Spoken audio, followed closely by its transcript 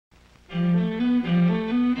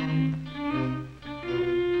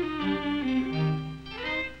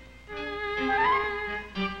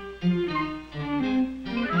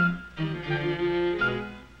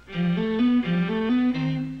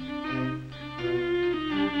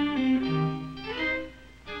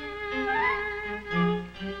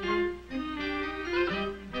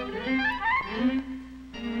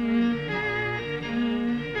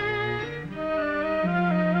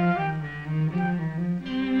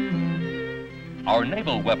Our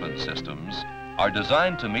naval weapon systems are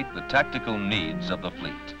designed to meet the tactical needs of the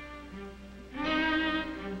fleet.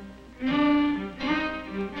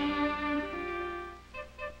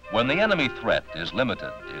 When the enemy threat is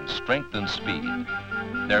limited in strength and speed,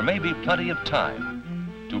 there may be plenty of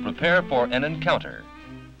time to prepare for an encounter,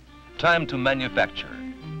 time to manufacture,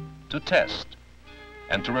 to test,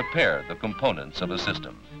 and to repair the components of a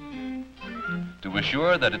system, to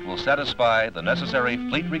assure that it will satisfy the necessary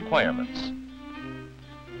fleet requirements.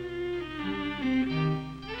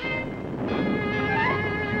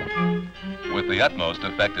 With the utmost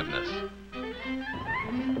effectiveness.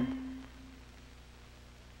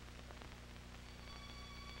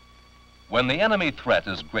 When the enemy threat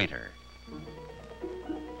is greater,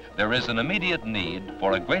 there is an immediate need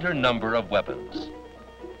for a greater number of weapons.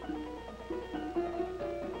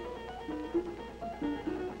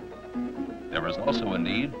 There is also a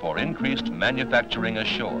need for increased manufacturing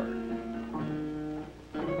ashore.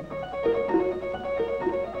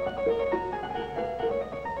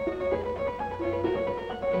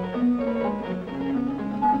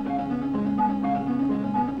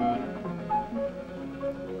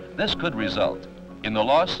 This could result in the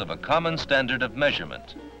loss of a common standard of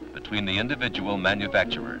measurement between the individual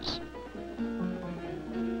manufacturers.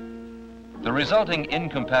 The resulting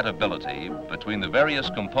incompatibility between the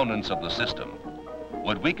various components of the system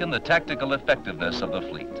would weaken the tactical effectiveness of the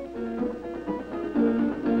fleet.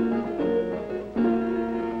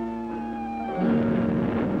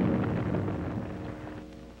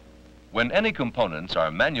 When any components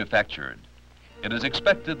are manufactured, it is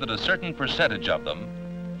expected that a certain percentage of them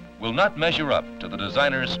will not measure up to the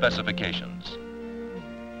designer's specifications.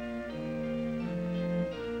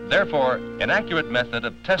 Therefore, an accurate method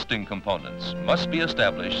of testing components must be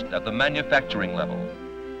established at the manufacturing level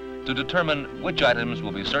to determine which items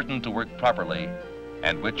will be certain to work properly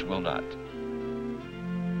and which will not.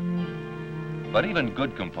 But even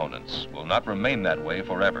good components will not remain that way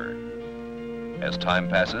forever. As time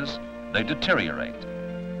passes, they deteriorate.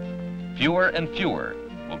 Fewer and fewer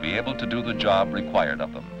will be able to do the job required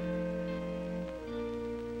of them.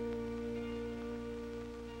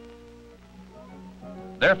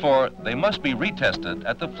 Therefore, they must be retested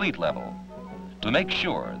at the fleet level to make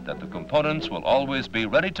sure that the components will always be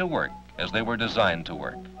ready to work as they were designed to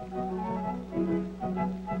work.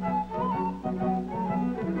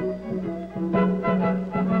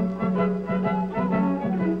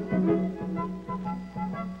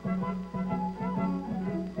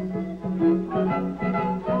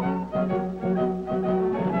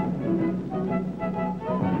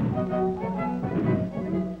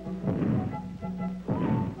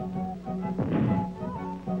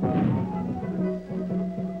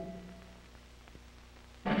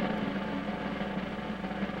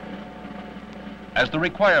 As the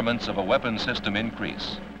requirements of a weapon system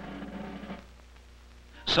increase,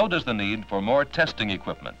 so does the need for more testing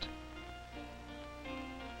equipment.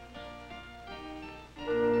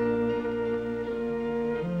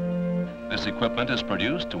 This equipment is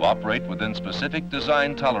produced to operate within specific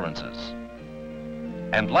design tolerances.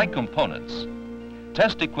 And like components,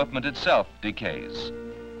 test equipment itself decays.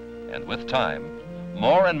 And with time,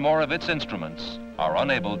 more and more of its instruments are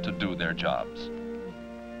unable to do their jobs.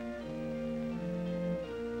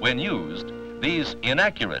 When used, these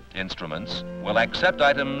inaccurate instruments will accept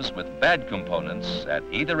items with bad components at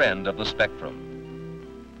either end of the spectrum.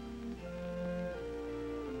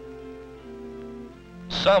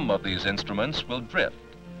 Some of these instruments will drift,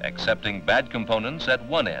 accepting bad components at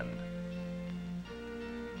one end,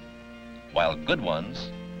 while good ones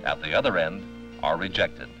at the other end are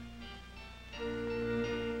rejected.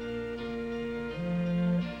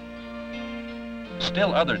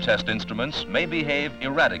 Still other test instruments may behave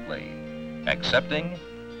erratically, accepting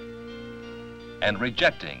and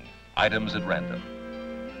rejecting items at random.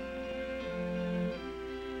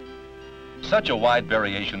 Such a wide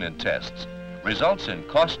variation in tests results in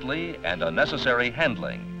costly and unnecessary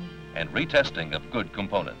handling and retesting of good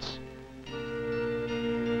components.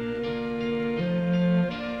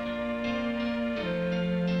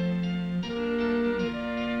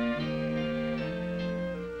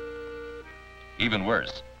 Even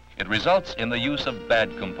worse, it results in the use of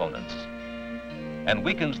bad components and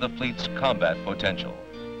weakens the fleet's combat potential.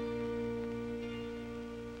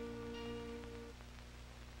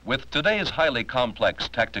 With today's highly complex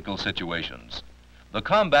tactical situations, the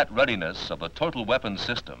combat readiness of the total weapons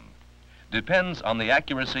system depends on the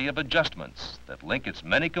accuracy of adjustments that link its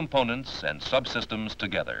many components and subsystems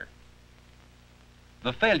together.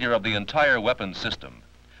 The failure of the entire weapons system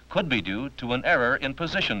could be due to an error in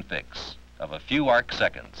position fix of a few arc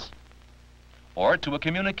seconds, or to a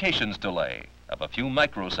communications delay of a few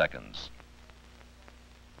microseconds.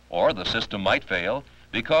 Or the system might fail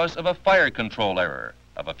because of a fire control error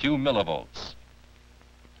of a few millivolts,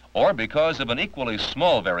 or because of an equally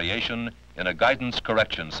small variation in a guidance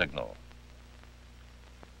correction signal.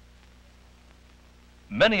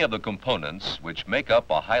 Many of the components which make up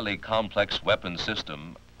a highly complex weapon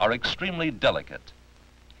system are extremely delicate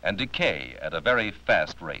and decay at a very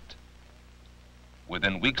fast rate.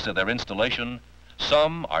 Within weeks of their installation,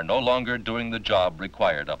 some are no longer doing the job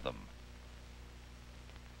required of them.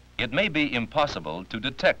 It may be impossible to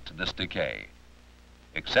detect this decay,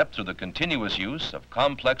 except through the continuous use of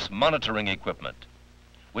complex monitoring equipment,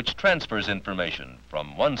 which transfers information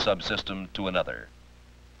from one subsystem to another.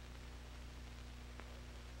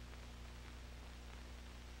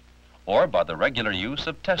 Or by the regular use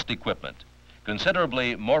of test equipment,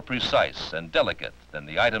 considerably more precise and delicate than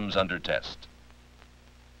the items under test.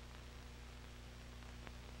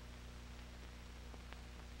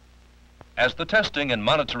 As the testing and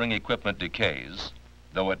monitoring equipment decays,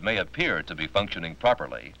 though it may appear to be functioning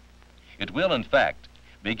properly, it will in fact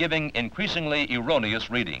be giving increasingly erroneous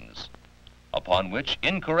readings, upon which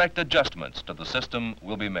incorrect adjustments to the system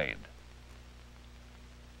will be made.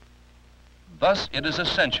 Thus, it is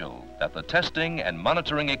essential that the testing and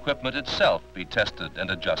monitoring equipment itself be tested and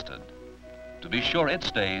adjusted to be sure it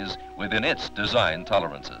stays within its design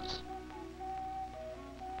tolerances.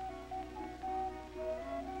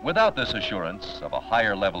 Without this assurance of a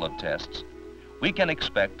higher level of tests, we can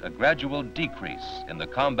expect a gradual decrease in the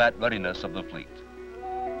combat readiness of the fleet.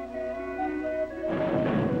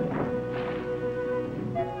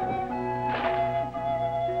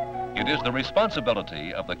 It is the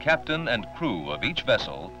responsibility of the captain and crew of each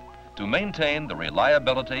vessel to maintain the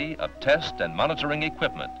reliability of test and monitoring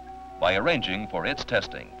equipment by arranging for its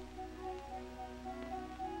testing.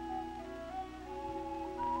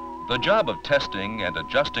 The job of testing and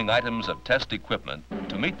adjusting items of test equipment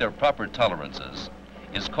to meet their proper tolerances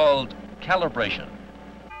is called calibration.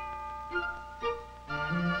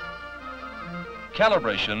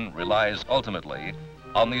 Calibration relies ultimately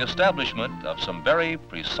on the establishment of some very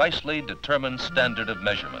precisely determined standard of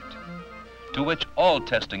measurement to which all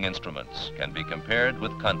testing instruments can be compared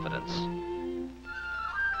with confidence.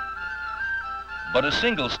 But a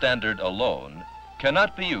single standard alone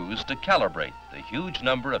cannot be used to calibrate the huge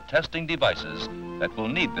number of testing devices that will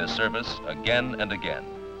need this service again and again.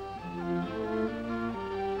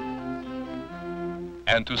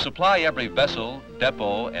 And to supply every vessel,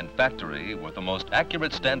 depot, and factory with the most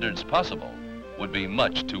accurate standards possible would be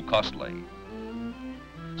much too costly.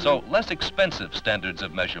 So less expensive standards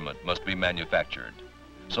of measurement must be manufactured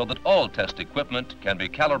so that all test equipment can be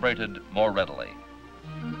calibrated more readily.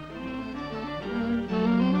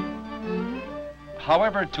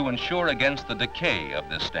 However, to ensure against the decay of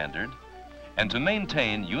this standard and to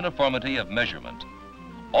maintain uniformity of measurement,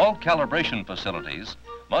 all calibration facilities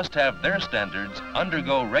must have their standards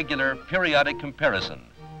undergo regular periodic comparison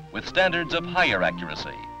with standards of higher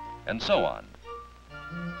accuracy, and so on,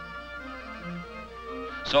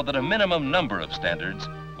 so that a minimum number of standards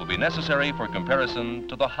will be necessary for comparison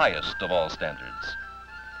to the highest of all standards.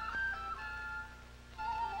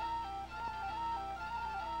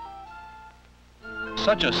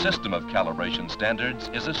 Such a system of calibration standards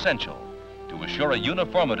is essential to assure a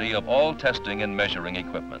uniformity of all testing and measuring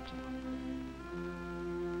equipment.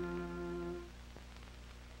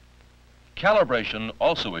 Calibration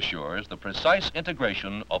also assures the precise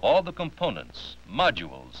integration of all the components,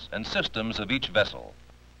 modules, and systems of each vessel.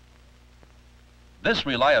 This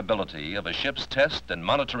reliability of a ship's test and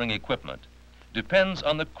monitoring equipment depends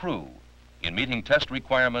on the crew in meeting test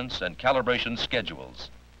requirements and calibration schedules,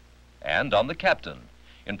 and on the captain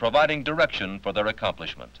in providing direction for their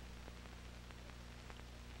accomplishment.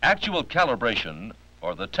 Actual calibration,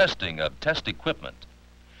 or the testing of test equipment,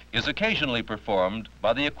 is occasionally performed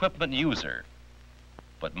by the equipment user,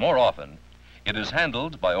 but more often it is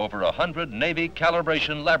handled by over 100 Navy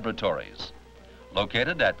calibration laboratories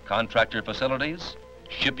located at contractor facilities,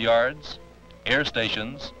 shipyards, air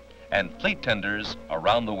stations, and fleet tenders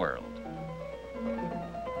around the world.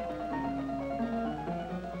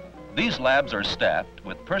 These labs are staffed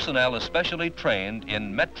with personnel especially trained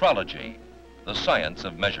in metrology, the science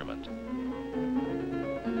of measurement.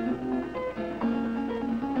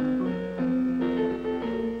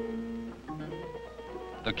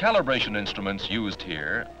 The calibration instruments used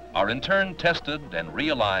here are in turn tested and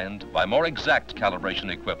realigned by more exact calibration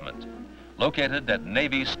equipment located at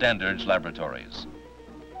Navy standards laboratories.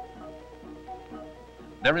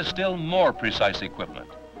 There is still more precise equipment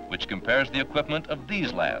which compares the equipment of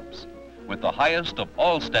these labs with the highest of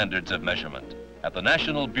all standards of measurement at the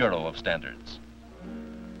National Bureau of Standards.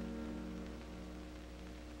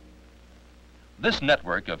 This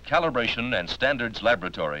network of calibration and standards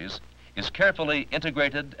laboratories is carefully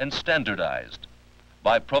integrated and standardized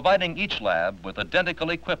by providing each lab with identical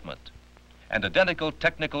equipment and identical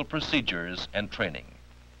technical procedures and training.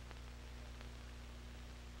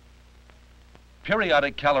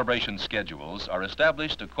 Periodic calibration schedules are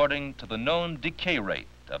established according to the known decay rate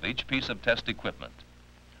of each piece of test equipment.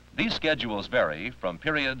 These schedules vary from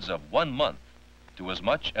periods of 1 month to as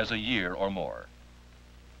much as a year or more.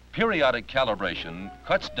 Periodic calibration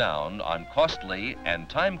cuts down on costly and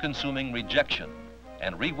time-consuming rejection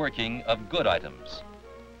and reworking of good items,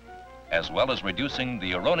 as well as reducing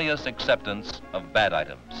the erroneous acceptance of bad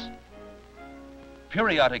items.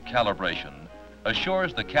 Periodic calibration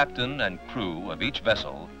assures the captain and crew of each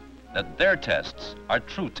vessel that their tests are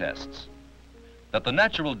true tests, that the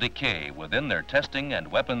natural decay within their testing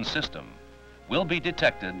and weapons system will be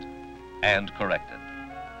detected and corrected.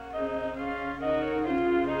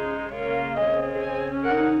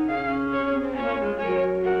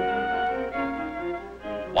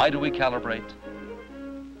 Why do we calibrate?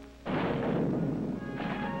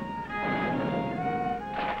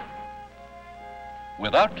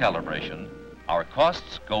 Without calibration, our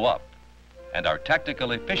costs go up and our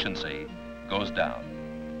tactical efficiency goes down.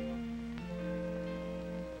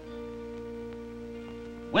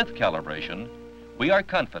 With calibration, we are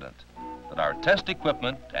confident that our test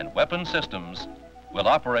equipment and weapon systems will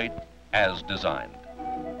operate as designed.